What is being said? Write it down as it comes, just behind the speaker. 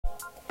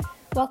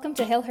Welcome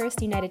to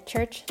Hillhurst United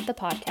Church, the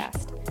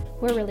podcast.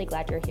 We're really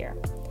glad you're here.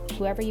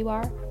 Whoever you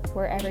are,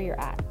 wherever you're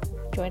at,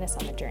 join us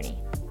on the journey.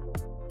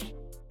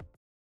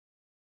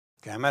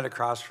 Okay, I'm at a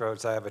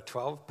crossroads. I have a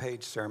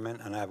 12-page sermon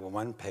and I have a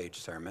one-page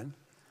sermon.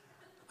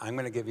 I'm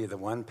going to give you the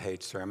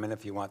one-page sermon.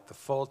 If you want the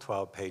full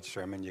 12-page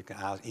sermon, you can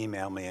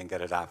email me and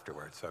get it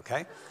afterwards,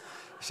 okay?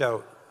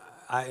 So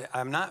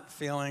I'm not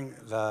feeling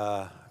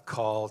the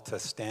call to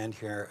stand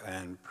here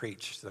and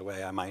preach the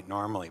way I might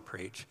normally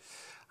preach.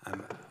 I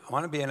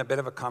want to be in a bit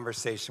of a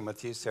conversation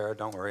with you, Sarah.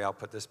 Don't worry, I'll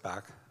put this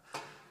back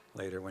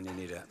later when you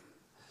need it.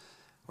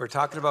 We're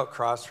talking about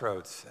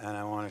Crossroads, and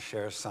I want to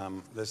share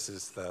some. This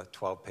is the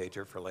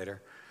 12-pager for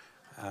later.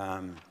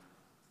 Some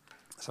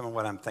of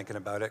what I'm thinking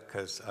about it,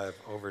 because I've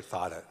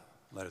overthought it.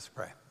 Let us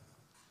pray.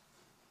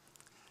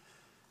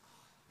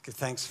 Give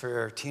thanks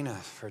for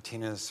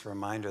Tina's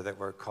reminder that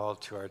we're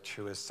called to our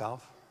truest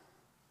self.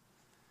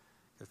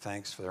 Give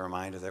thanks for the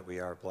reminder that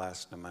we are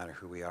blessed no matter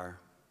who we are.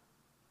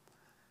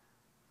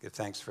 Give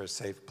thanks for a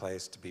safe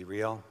place to be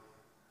real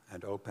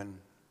and open.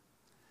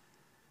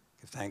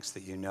 Give thanks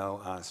that you know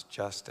us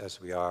just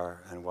as we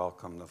are and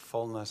welcome the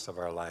fullness of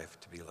our life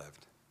to be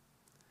lived.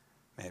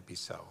 May it be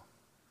so.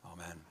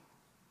 Amen.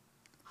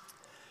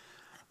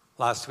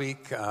 Last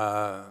week,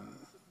 our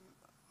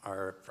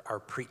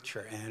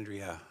preacher,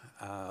 Andrea,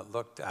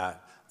 looked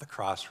at the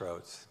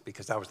Crossroads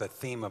because that was the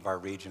theme of our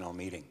regional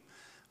meeting,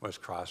 was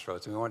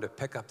Crossroads. And we wanted to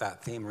pick up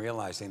that theme,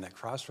 realizing that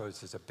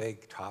Crossroads is a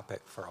big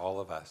topic for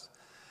all of us.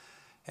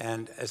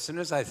 And as soon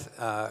as I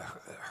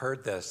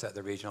heard this at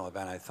the regional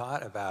event, I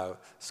thought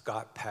about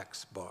Scott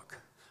Peck's book,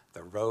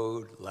 The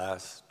Road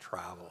Less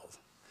Traveled.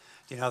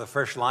 You know, the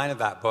first line of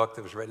that book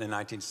that was written in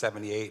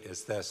 1978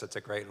 is this. It's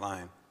a great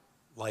line.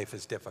 Life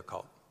is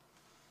difficult.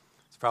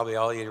 It's probably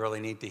all you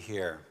really need to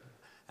hear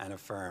and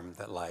affirm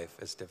that life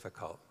is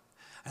difficult.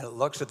 And it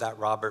looks at that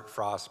Robert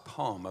Frost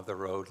poem of The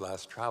Road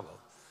Less Traveled.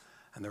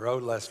 And the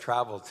road less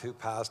traveled, 2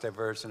 paths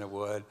diverged in a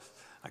wood.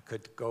 I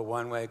could go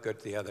one way, go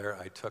the other.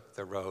 I took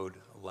the road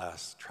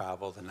less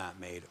traveled, and that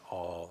made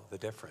all the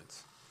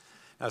difference.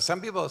 Now,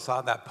 some people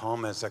saw that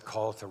poem as a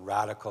call to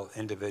radical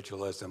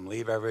individualism,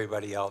 leave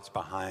everybody else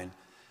behind.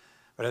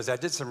 But as I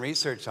did some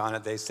research on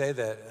it, they say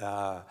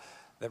that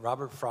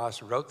Robert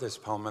Frost wrote this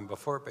poem, and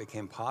before it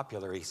became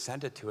popular, he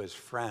sent it to his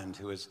friend,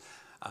 who was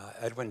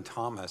Edwin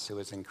Thomas, who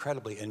was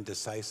incredibly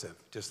indecisive,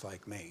 just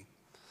like me.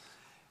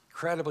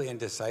 Incredibly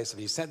indecisive.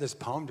 He sent this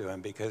poem to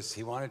him because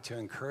he wanted to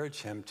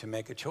encourage him to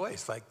make a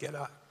choice, like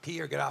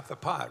pee or get off the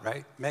pot,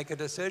 right? Make a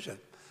decision.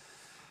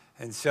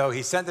 And so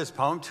he sent this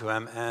poem to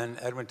him, and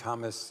Edwin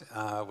Thomas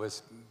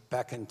was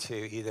beckoned to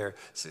either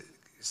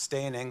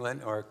stay in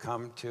England or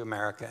come to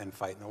America and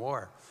fight in the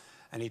war.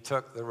 And he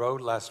took the road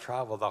less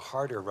traveled, the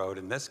harder road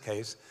in this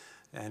case,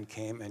 and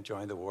came and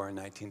joined the war in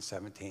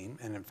 1917.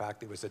 And in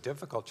fact, it was a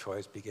difficult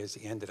choice because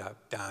he ended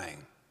up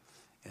dying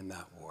in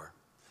that war.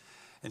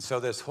 And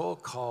so this whole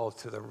call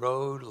to the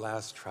road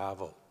less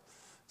traveled,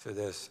 to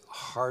this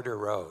harder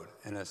road,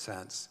 in a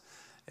sense,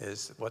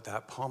 is what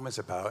that poem is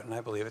about. And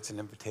I believe it's an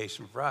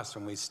invitation for us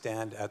when we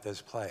stand at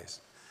this place.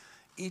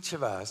 Each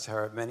of us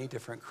are at many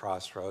different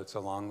crossroads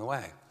along the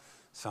way.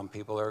 Some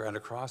people are at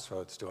a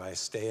crossroads. Do I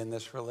stay in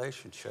this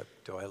relationship?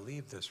 Do I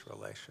leave this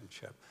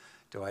relationship?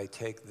 Do I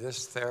take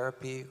this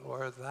therapy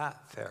or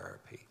that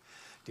therapy?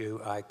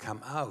 Do I come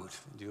out?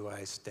 Do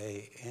I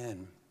stay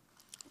in?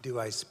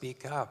 Do I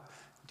speak up?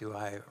 Do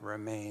I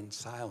remain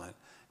silent?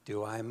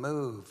 Do I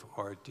move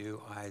or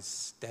do I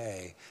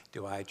stay?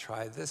 Do I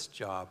try this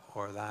job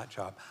or that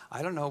job?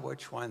 I don't know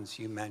which ones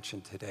you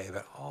mentioned today,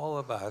 but all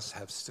of us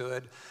have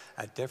stood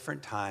at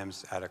different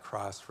times at a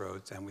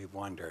crossroads and we've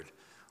wondered,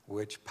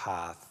 which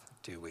path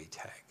do we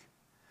take?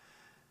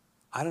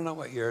 I don't know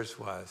what yours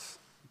was,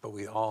 but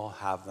we all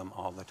have them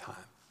all the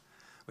time,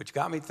 which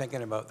got me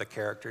thinking about the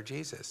character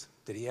Jesus.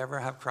 Did he ever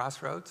have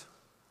crossroads?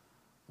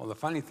 Well, the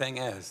funny thing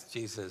is,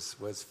 Jesus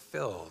was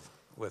filled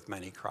with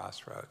many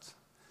crossroads.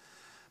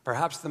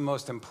 Perhaps the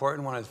most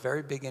important one is the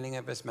very beginning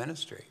of his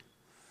ministry.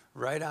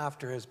 Right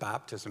after his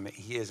baptism,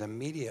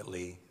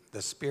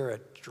 the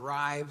Spirit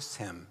drives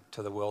him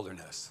to the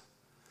wilderness.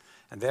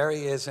 And there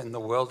he is in the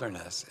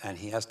wilderness, and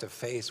he has to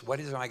face, what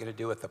am I going to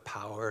do with the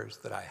powers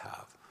that I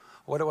have?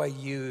 What do I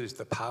use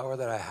the power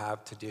that I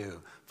have to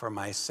do for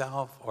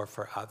myself or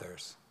for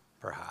others,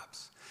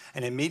 perhaps?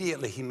 And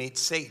immediately he meets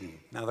Satan.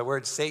 Now, the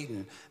word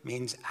Satan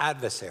means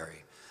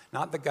adversary.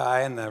 Not the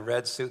guy in the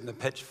red suit and the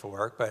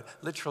pitchfork, but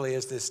literally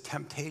is this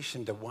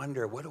temptation to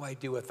wonder, what do I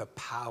do with the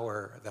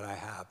power that I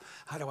have?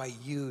 How do I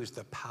use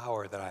the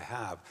power that I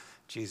have?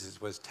 Jesus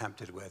was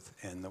tempted with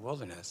in the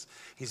wilderness.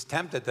 He's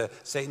tempted.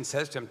 Satan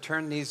says to him,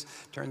 turn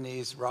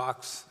these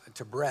rocks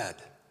to bread.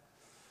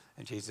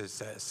 And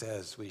Jesus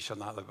says, we shall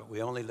not live, but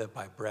we only live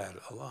by bread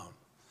alone.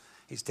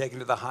 He's taken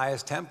to the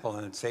highest temple,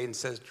 and Satan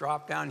says,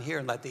 drop down here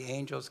and let the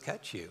angels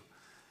catch you.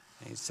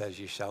 And he says,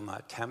 you shall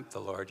not tempt the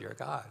Lord your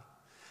God.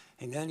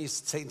 And then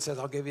Satan says,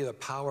 I'll give you the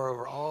power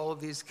over all of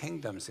these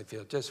kingdoms if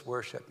you'll just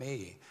worship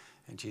me.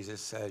 And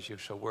Jesus says, you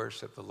shall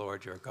worship the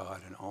Lord your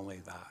God and only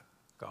that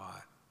God.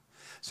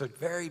 So at the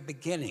very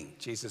beginning,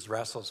 Jesus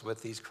wrestles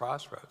with these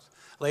crossroads.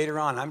 Later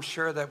on, I'm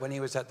sure that when he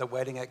was at the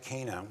wedding at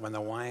Cana, when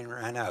the wine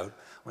ran out,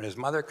 when his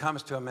mother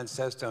comes to him and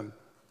says to him,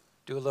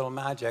 do a little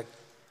magic,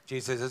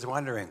 Jesus is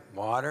wondering,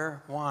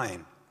 water,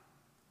 wine,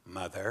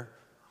 mother,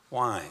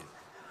 wine.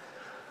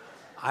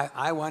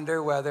 I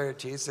wonder whether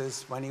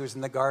Jesus, when he was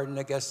in the Garden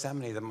of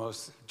Gethsemane, the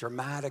most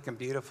dramatic and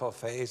beautiful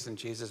phase in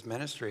Jesus'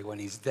 ministry, when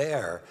he's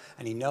there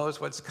and he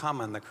knows what's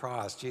come on the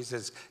cross,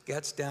 Jesus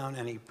gets down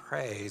and he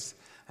prays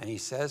and he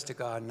says to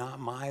God, not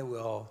my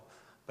will,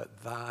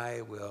 but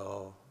thy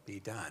will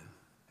be done.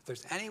 If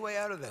there's any way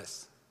out of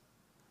this,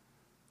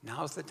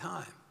 now's the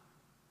time.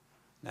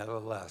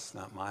 Nevertheless,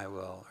 not my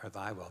will or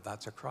thy will.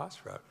 That's a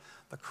crossroad.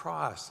 The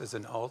cross is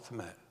an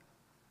ultimate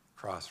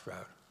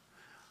crossroad,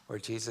 where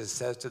Jesus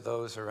says to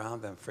those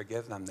around them,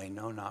 forgive them, they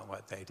know not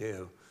what they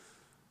do.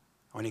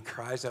 When he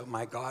cries out,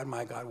 my God,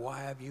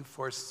 why have you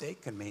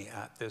forsaken me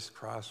at this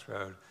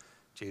crossroad?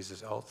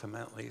 Jesus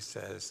ultimately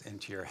says,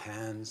 into your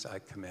hands I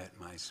commit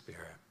my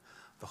spirit.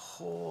 The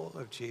whole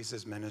of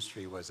Jesus'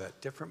 ministry was at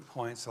different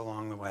points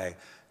along the way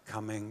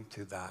coming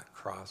to that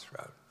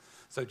crossroad.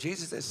 So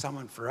Jesus is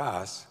someone for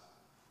us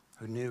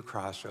who knew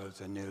crossroads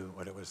and knew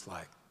what it was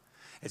like.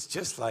 It's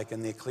just like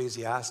in the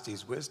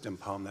Ecclesiastes wisdom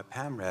poem that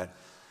Pam read,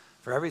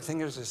 for everything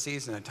there's a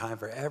season, a time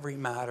for every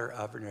matter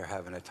of under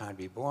heaven, a time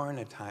to be born,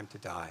 a time to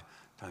die,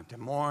 a time to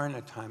mourn,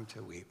 a time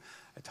to weep,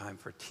 a time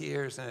for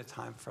tears and a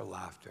time for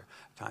laughter,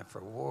 a time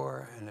for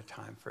war and a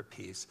time for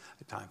peace,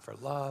 a time for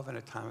love and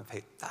a time of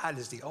hate. That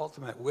is the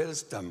ultimate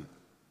wisdom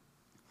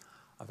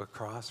of a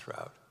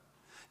crossroad.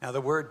 Now, the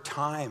word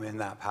time in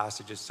that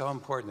passage is so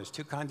important. There's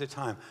two kinds of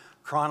time.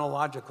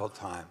 Chronological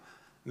time,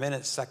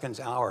 minutes, seconds,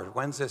 hours.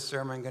 When's this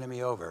sermon going to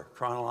be over?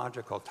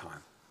 Chronological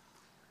time.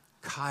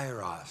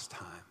 Kairos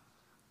time.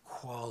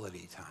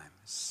 Quality time,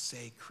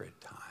 sacred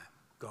time,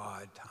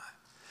 God time.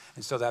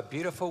 And so that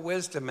beautiful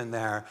wisdom in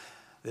there,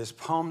 this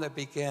poem that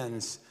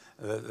begins,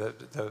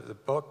 the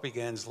book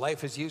begins,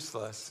 life is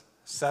useless.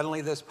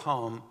 Suddenly this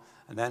poem,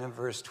 and then in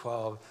verse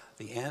 12,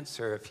 the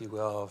answer, if you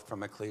will,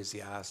 from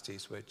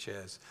Ecclesiastes, which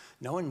is,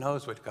 no one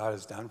knows what God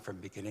has done from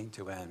beginning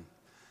to end.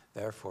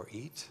 Therefore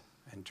eat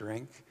and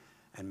drink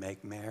and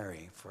make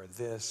merry, for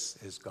this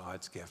is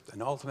God's gift.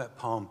 An ultimate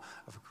poem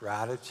of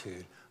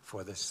gratitude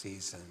for the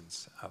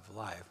seasons of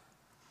life.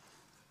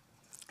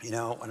 You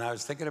know, when I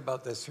was thinking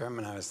about this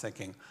sermon, I was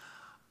thinking,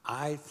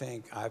 I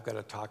think I've got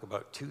to talk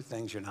about two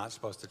things you're not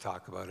supposed to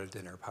talk about at a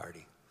dinner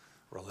party: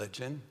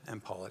 religion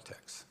and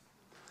politics.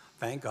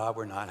 Thank God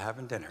we're not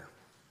having dinner.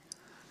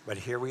 But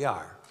here we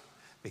are,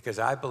 because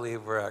I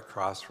believe we're at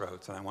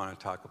crossroads, and I want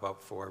to talk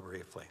about four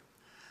briefly.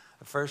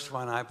 The first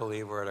one, I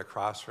believe we're at a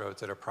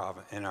crossroads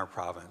in our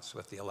province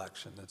with the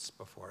election that's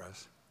before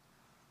us.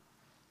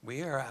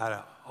 We are at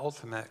an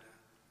ultimate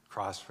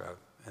crossroad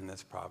in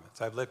this province.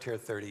 I've lived here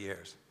 30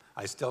 years.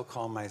 I still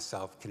call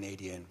myself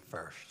Canadian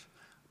first,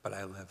 but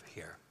I live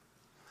here.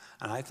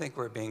 And I think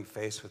we're being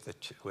faced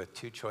with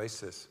two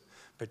choices,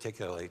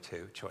 particularly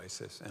two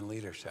choices in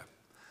leadership.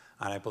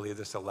 And I believe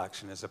this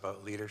election is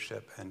about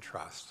leadership and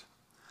trust.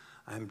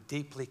 I'm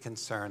deeply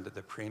concerned that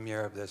the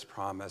premier of this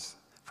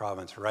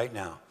province right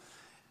now,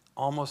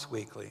 almost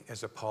weekly,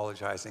 is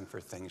apologizing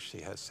for things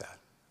she has said.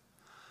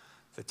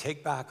 The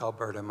Take Back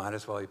Alberta might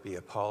as well be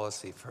a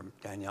policy from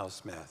Danielle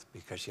Smith,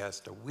 because she has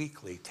to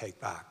weekly take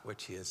back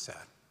what she has said.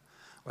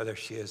 Whether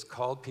she has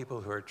called people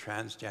who are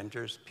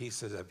transgenders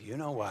pieces of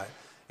you-know-what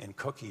in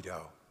cookie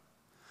dough,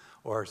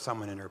 or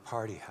someone in her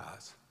party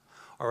has,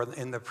 or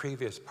in the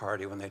previous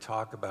party when they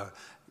talk about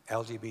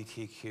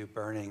LGBTQ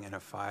burning in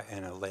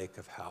a lake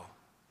of hell.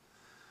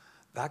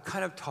 That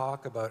kind of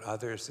talk about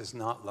others is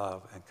not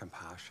love and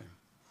compassion.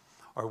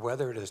 Or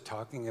whether it is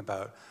talking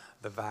about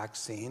the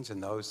vaccines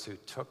and those who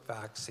took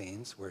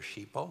vaccines were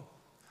sheeple,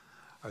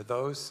 or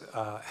those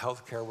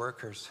healthcare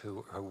workers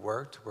who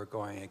worked were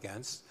going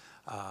against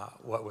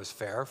what was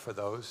fair for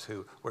those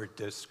who were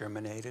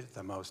discriminated,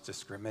 the most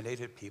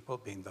discriminated people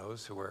being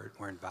those who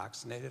weren't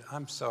vaccinated.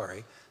 I'm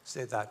sorry,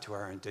 say that to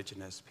our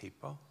Indigenous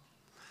people.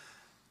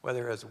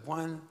 Whether it's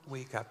 1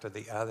 week after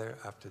the other,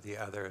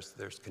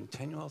 there's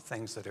continual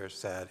things that are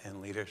said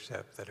in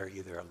leadership that are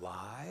either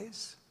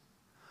lies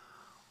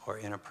or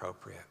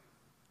inappropriate.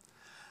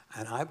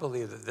 And I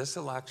believe that this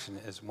election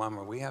is one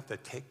where we have to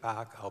take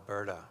back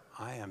Alberta.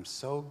 I am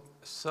so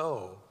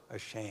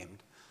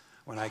ashamed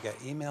when I get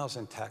emails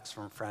and texts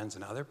from friends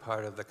in other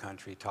parts of the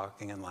country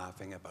talking and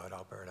laughing about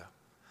Alberta.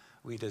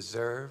 We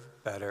deserve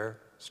better,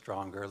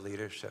 stronger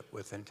leadership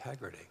with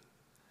integrity.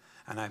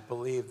 And I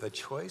believe the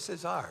choice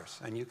is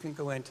ours. And you can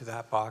go into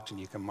that box and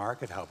you can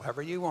mark it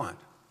however you want.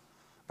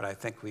 But I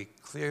think we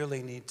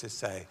clearly need to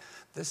say,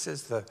 this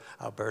is the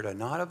Alberta,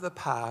 not of the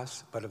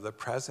past, but of the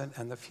present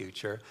and the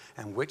future,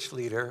 and which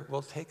leader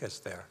will take us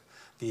there.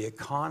 The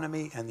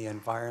economy and the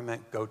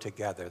environment go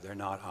together. They're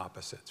not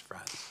opposites,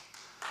 friends.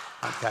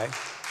 Okay?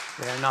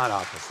 They're not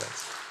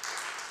opposites.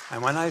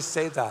 And when I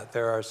say that,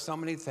 there are so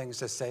many things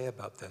to say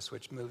about this,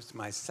 which moves to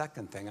my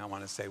second thing I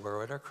want to say.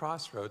 We're at a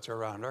crossroads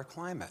around our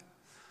climate.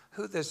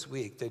 Who this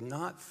week did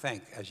not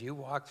think, as you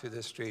walked through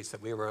the streets,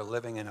 that we were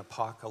living in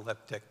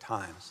apocalyptic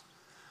times?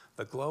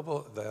 The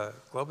Globe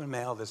and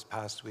Mail this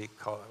past week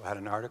had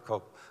an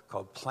article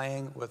called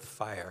Playing with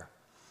Fire.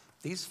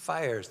 These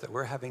fires that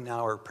we're having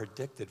now were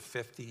predicted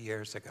 50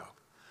 years ago.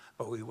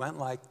 But we went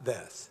like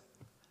this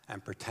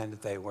and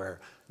pretended they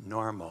were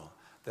normal.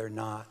 They're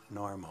not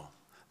normal.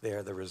 They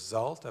are the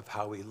result of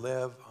how we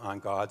live on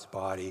God's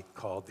body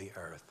called the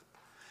earth.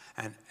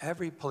 And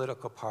every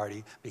political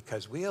party,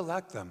 because we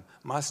elect them,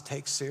 must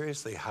take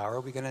seriously how are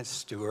we going to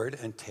steward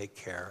and take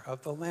care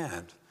of the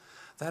land.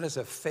 That is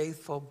a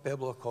faithful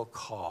biblical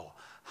call.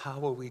 How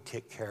will we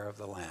take care of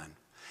the land?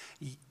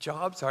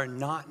 Jobs are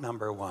not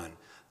number one.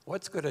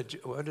 What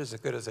is as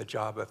good as a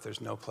job if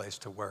there's no place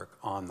to work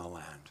on the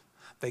land?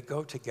 They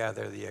go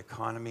together, the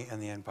economy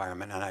and the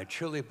environment. And I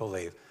truly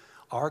believe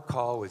our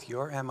call with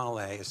your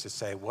MLA is to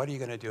say, what are you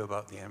going to do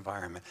about the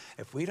environment?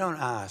 If we don't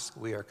ask,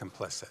 we are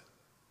complicit.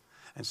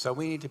 And so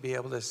we need to be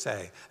able to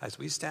say, as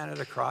we stand at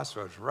a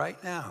crossroads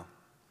right now,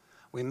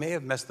 we may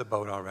have missed the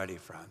boat already,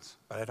 friends,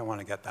 but I don't want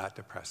to get that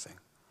depressing.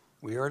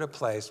 We are at a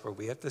place where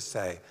we have to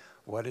say,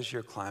 what is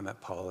your climate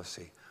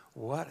policy?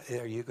 What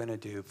are you going to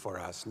do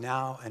for us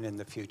now and in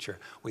the future?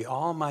 We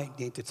all might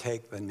need to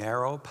take the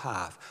narrow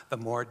path, the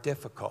more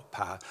difficult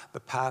path,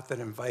 the path that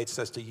invites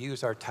us to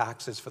use our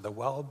taxes for the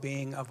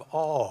well-being of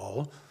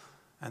all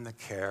and the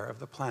care of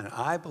the planet.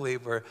 I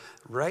believe we're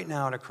right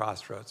now at a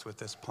crossroads with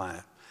this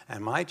planet.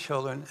 And my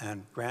children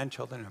and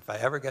grandchildren, if I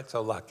ever get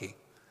so lucky,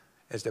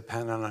 is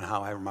dependent on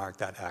how I mark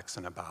that X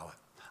on a ballot.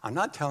 I'm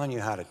not telling you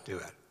how to do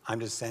it. I'm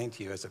just saying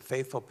to you, as a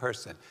faithful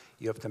person,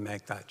 you have to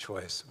make that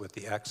choice with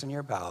the X in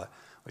your ballot,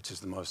 which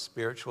is the most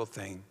spiritual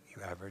thing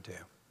you ever do.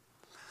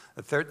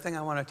 The third thing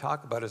I want to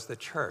talk about is the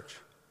church.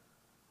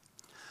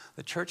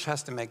 The church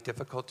has to make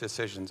difficult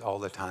decisions all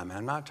the time. And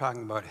I'm not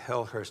talking about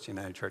Hillhurst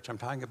United Church. I'm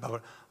talking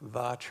about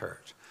the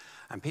church.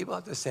 And people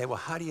have to say, well,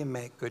 how do you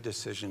make good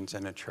decisions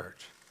in a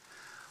church?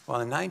 Well,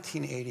 in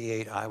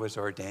 1988, I was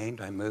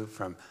ordained. I moved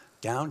from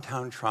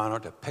downtown Toronto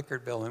to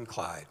Pickardville and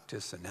Clyde,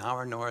 just an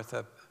hour north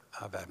of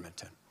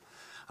Edmonton.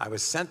 I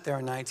was sent there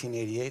in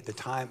 1988, the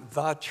time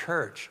the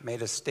church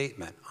made a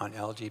statement on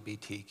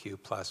LGBTQ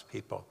plus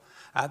people.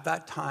 At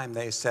that time,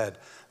 they said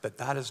that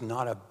that is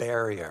not a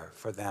barrier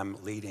for them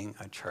leading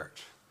a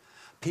church.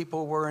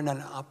 People were in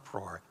an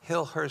uproar.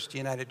 Hillhurst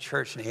United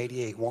Church in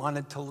 88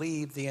 wanted to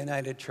leave the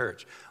United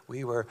Church.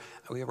 We were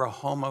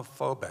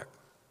homophobic.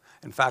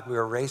 In fact, we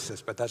were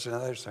racist, but that's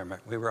another sermon.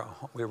 We were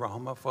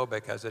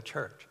homophobic as a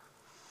church.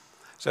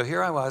 So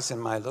here I was in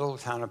my little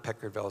town of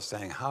Pickardville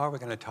saying, how are we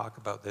going to talk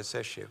about this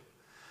issue?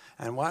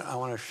 And what I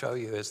want to show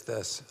you is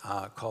this,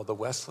 called the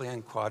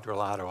Wesleyan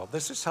Quadrilateral.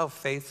 This is how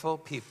faithful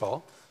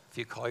people, if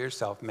you call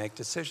yourself, make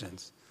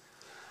decisions.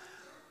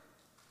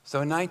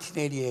 So in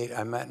 1988,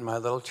 I met in my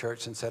little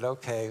church and said,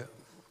 okay,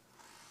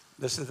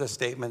 this is the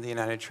statement the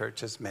United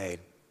Church has made.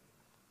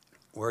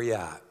 Where are you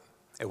at?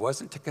 It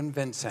wasn't to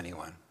convince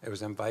anyone. It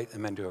was invite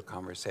them into a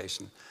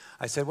conversation.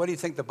 I said, what do you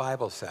think the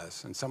Bible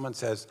says? And someone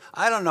says,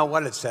 I don't know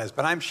what it says,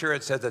 but I'm sure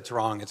it says it's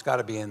wrong. It's got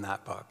to be in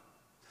that book.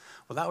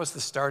 Well, that was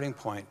the starting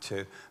point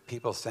to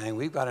people saying,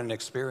 we've got an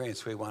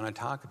experience we want to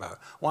talk about.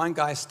 One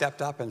guy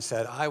stepped up and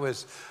said, I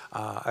was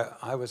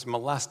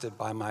molested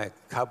by my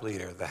cub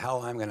leader. The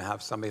hell I'm going to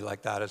have somebody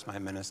like that as my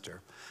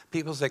minister.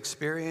 People's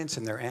experience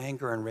and their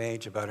anger and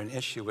rage about an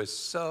issue was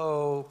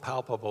so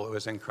palpable, it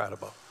was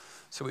incredible.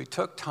 So we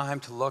took time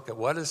to look at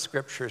what does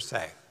Scripture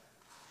say.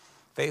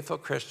 Faithful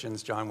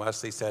Christians, John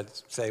Wesley said,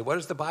 say, what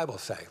does the Bible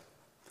say?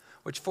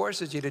 Which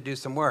forces you to do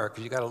some work,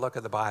 because you've got to look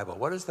at the Bible.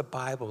 What does the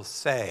Bible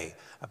say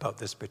about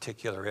this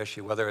particular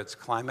issue, whether it's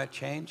climate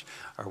change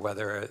or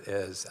whether it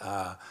is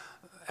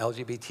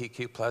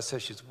LGBTQ plus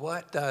issues?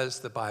 What does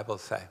the Bible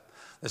say?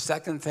 The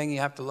second thing you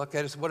have to look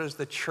at is what has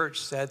the church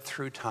said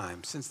through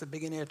time? Since the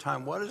beginning of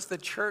time, what has the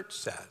church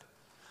said?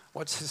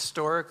 What's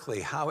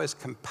historically, how is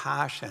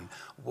compassion,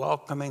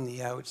 welcoming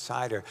the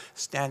outsider,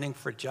 standing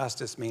for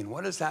justice mean?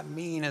 What does that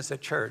mean as a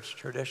church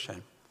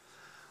tradition?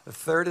 The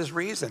third is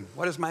reason.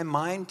 What does my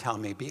mind tell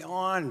me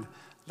beyond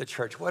the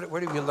church? What are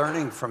we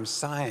learning from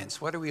science?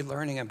 What are we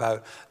learning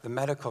about the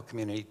medical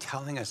community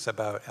telling us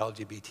about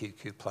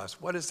LGBTQ+?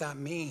 What does that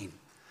mean?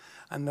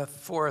 And the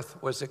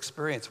fourth was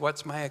experience.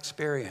 What's my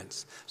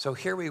experience? So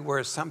here we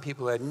were, some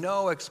people had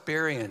no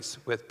experience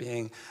with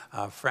being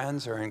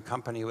friends or in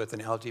company with an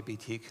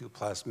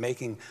LGBTQ+,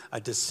 making a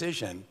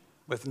decision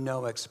with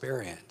no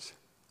experience.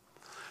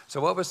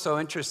 So what was so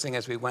interesting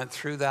as we went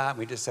through that,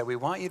 we just said, we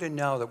want you to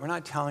know that we're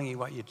not telling you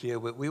what you do,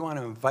 but we want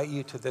to invite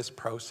you to this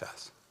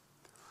process.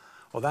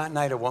 Well, that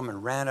night, a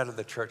woman ran out of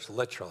the church,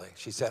 literally.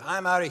 She said,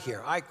 I'm out of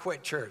here. I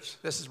quit church.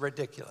 This is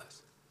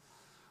ridiculous.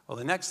 Well,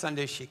 the next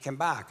Sunday, she came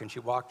back, and she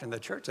walked in the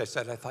church. I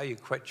said, I thought you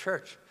quit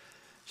church.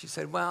 She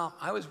said, well,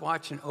 I was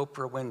watching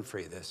Oprah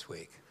Winfrey this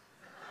week.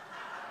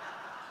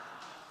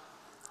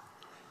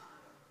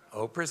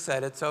 Oprah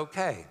said it's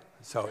okay,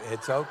 so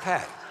it's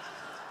okay.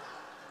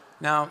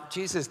 Now,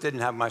 Jesus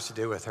didn't have much to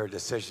do with her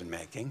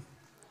decision-making.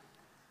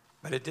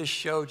 But it just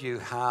showed you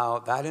how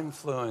that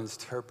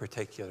influenced her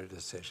particular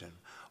decision.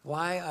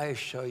 Why I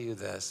show you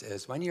this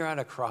is when you're at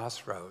a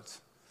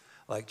crossroads,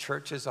 like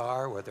churches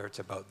are, whether it's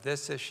about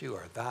this issue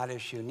or that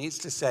issue, needs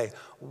to say,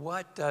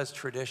 what does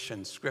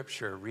tradition,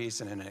 scripture,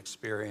 reason, and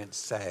experience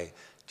say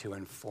to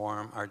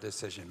inform our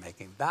decision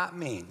making? That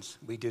means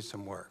we do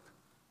some work.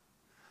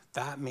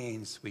 That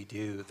means we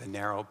do the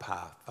narrow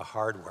path, the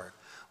hard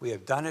work. We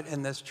have done it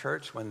in this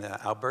church when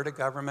the Alberta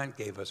government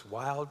gave us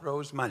Wild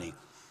Rose money.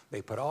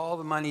 They put all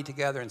the money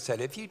together and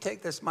said, if you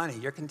take this money,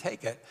 you can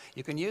take it.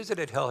 You can use it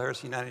at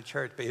Hillhurst United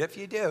Church, but if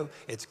you do,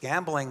 it's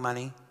gambling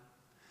money.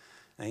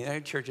 Now,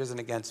 United Church isn't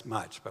against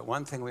much, but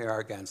one thing we are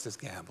against is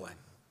gambling.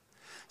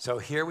 So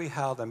here we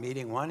held a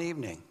meeting one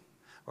evening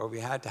where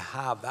we had to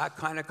have that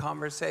kind of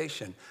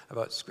conversation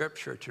about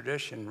scripture,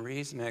 tradition,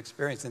 reason, and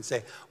experience, and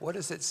say, what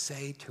does it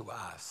say to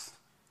us?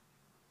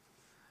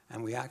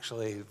 And we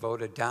actually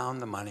voted down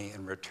the money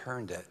and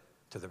returned it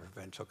to the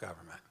provincial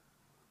government.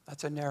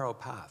 That's a narrow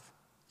path,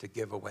 to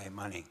give away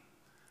money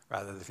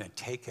rather than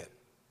take it.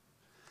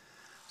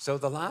 So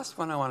the last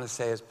one I want to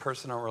say is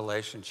personal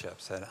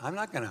relationships. And I'm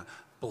not going to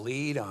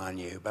bleed on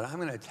you, but I'm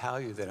going to tell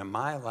you that in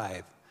my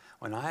life,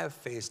 when I have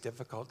faced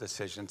difficult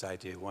decisions, I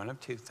do one of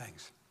two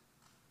things.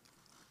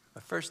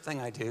 The first thing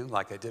I do,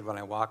 like I did when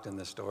I walked in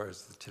the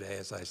stores today,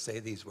 is I say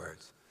these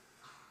words,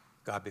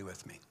 God be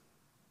with me.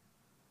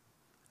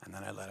 And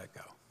then I let it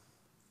go.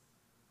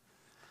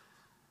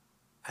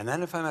 And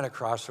then if I'm at a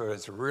crossroad,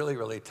 it's really,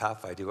 really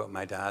tough, I do what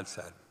my dad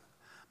said.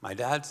 My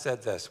dad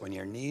said this, when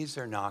your knees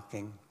are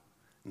knocking,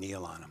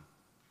 kneel on them.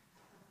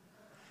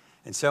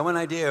 And so when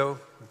I do,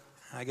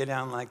 I get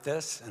down like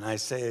this, and I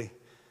say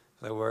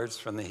the words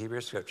from the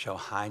Hebrew scripture,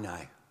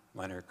 Hainai.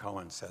 Leonard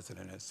Cohen says it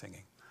in his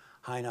singing.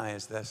 Hainai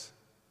is this,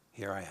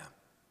 here I am.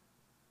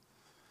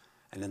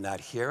 And in that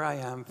here I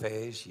am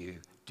phase, you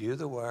do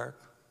the work,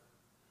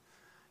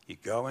 you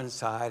go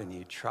inside and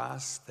you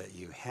trust that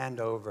you hand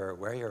over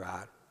where you're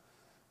at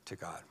to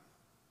God.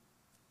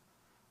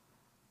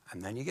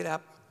 And then you get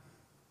up,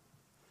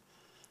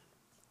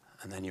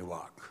 and then you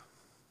walk.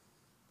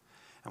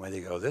 And whether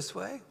you go this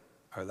way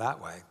or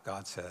that way,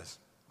 God says,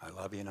 I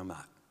love you no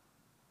matter.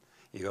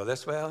 You go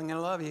this way, I'm going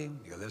to love you.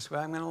 You go this way,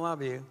 I'm going to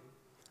love you.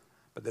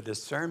 But the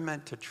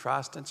discernment to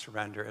trust and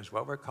surrender is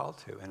what we're called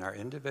to in our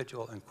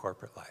individual and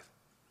corporate life.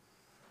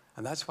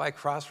 And that's why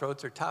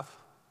crossroads are tough,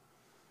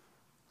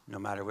 no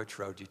matter which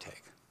road you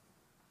take.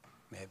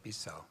 May it be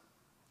so.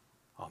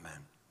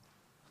 Amen.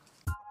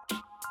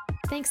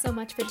 Thanks so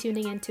much for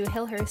tuning in to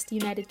Hillhurst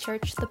United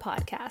Church, the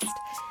podcast.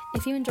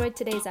 If you enjoyed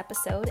today's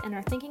episode and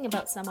are thinking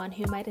about someone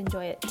who might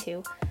enjoy it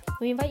too,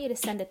 we invite you to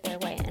send it their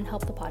way and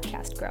help the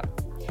podcast grow.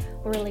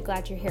 We're really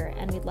glad you're here,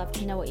 and we'd love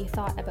to know what you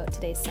thought about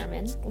today's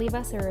sermon. Leave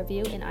us a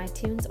review in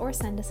iTunes or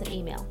send us an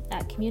email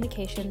at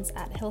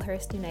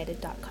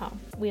communications@hillhurstunited.com.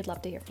 We'd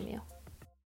love to hear from you.